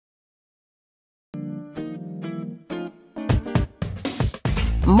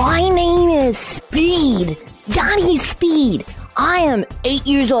My name is Speed, Johnny Speed. I am 8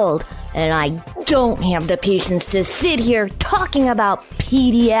 years old, and I don't have the patience to sit here talking about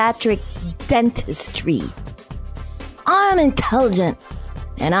pediatric dentistry. I'm intelligent,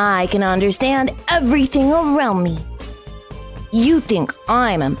 and I can understand everything around me. You think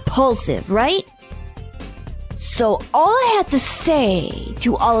I'm impulsive, right? So all I have to say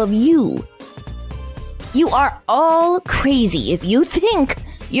to all of you, you are all crazy if you think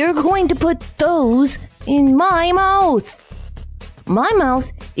you're going to put those in my mouth. My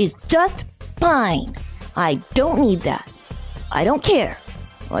mouth is just fine. I don't need that. I don't care.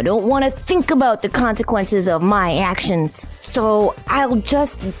 I don't want to think about the consequences of my actions. So I'll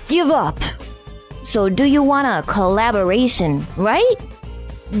just give up. So do you want a collaboration, right?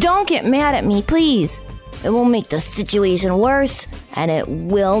 Don't get mad at me, please. It will make the situation worse, and it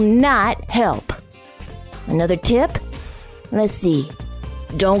will not help. Another tip? Let's see.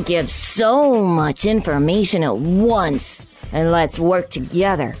 Don't give so much information at once, and let's work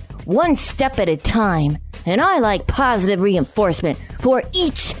together, one step at a time. And I like positive reinforcement for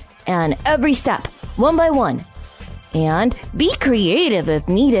each and every step, one by one. And be creative if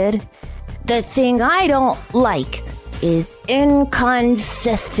needed. The thing I don't like is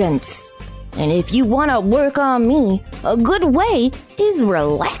inconsistence. And if you want to work on me, a good way is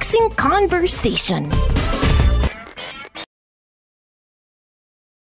relaxing conversation.